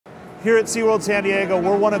Here at SeaWorld San Diego,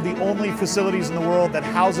 we're one of the only facilities in the world that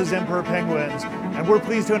houses emperor penguins, and we're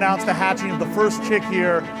pleased to announce the hatching of the first chick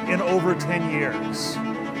here in over 10 years.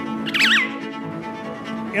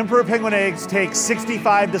 Emperor penguin eggs take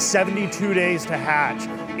 65 to 72 days to hatch.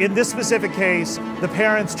 In this specific case, the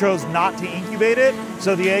parents chose not to incubate it,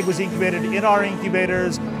 so the egg was incubated in our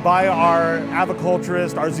incubators by our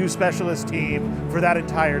aviculturist, our zoo specialist team for that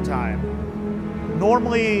entire time.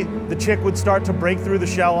 Normally, the chick would start to break through the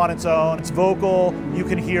shell on its own. It's vocal, you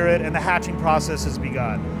can hear it, and the hatching process has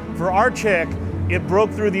begun. For our chick, it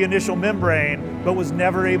broke through the initial membrane, but was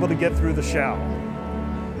never able to get through the shell.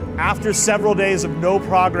 After several days of no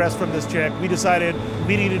progress from this chick, we decided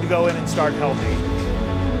we needed to go in and start helping.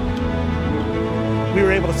 We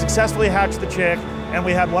were able to successfully hatch the chick, and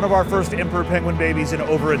we had one of our first emperor penguin babies in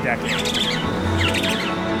over a decade.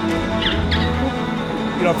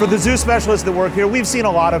 You know, for the zoo specialists that work here, we've seen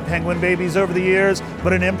a lot of penguin babies over the years,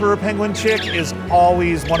 but an emperor penguin chick is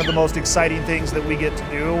always one of the most exciting things that we get to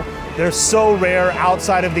do. They're so rare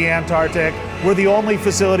outside of the Antarctic. We're the only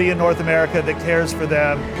facility in North America that cares for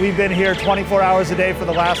them. We've been here 24 hours a day for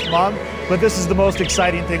the last month, but this is the most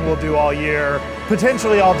exciting thing we'll do all year,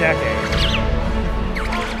 potentially all decade.